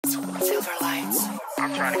Silver lights.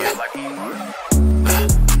 I'm trying to get like Ymar.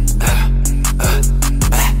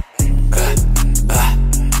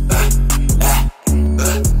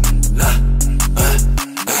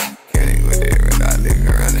 CANIK with it, red eye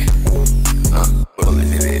nigga running. Bullet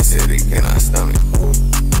hit his head, he cannot stomach.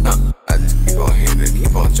 I just keep on hitting,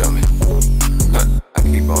 keep on jumping. I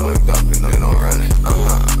keep on looked up and then I'm running.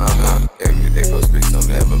 Every day go speak some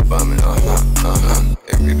never bumming.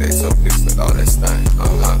 Every day so pissed with all that stunning.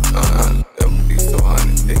 Double D so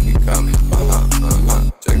honey, they keep coming.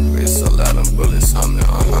 Drink bitch so loud, them bullets humming.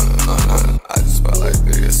 I just felt like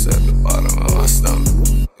this at the bottom of my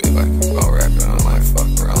stomach. If I keep on rapping, I might fuck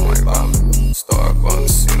around like vomit. Star up on the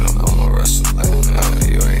scene, I'm gonna rush like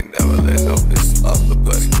you ain't never let no pistol off the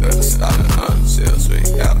bloody better stop it. Shells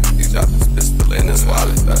ring out, he dropped his pistol in his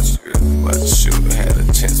wallet. Thought you really was a shooter, had a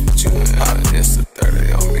chance, but you didn't out an Insta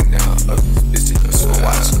 30 on me now. Others bitches just for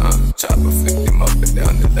watching. Chopper flicked him up and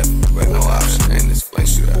down the left with no option. And this flame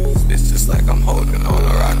shoot out this bitch just like I'm holding on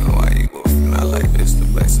a rock. Why you wolfing? I like this the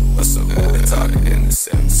place. What's up with the talking in the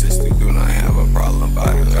 760? Do not have a problem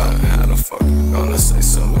about it. How the fuck you gonna say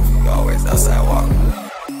something if you always outside walking?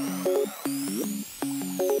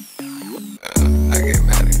 I get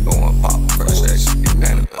mad at going pop, frustration, get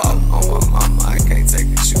mad at pop on my mama. I can't take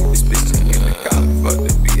it, shoot this bitch and give me copy. Fuck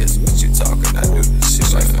the BS, what you talking? I do this shit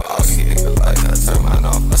like for all he ain't the light. I turn mine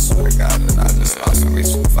off, I swear to God that I just lost and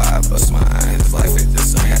reached for 5, bust my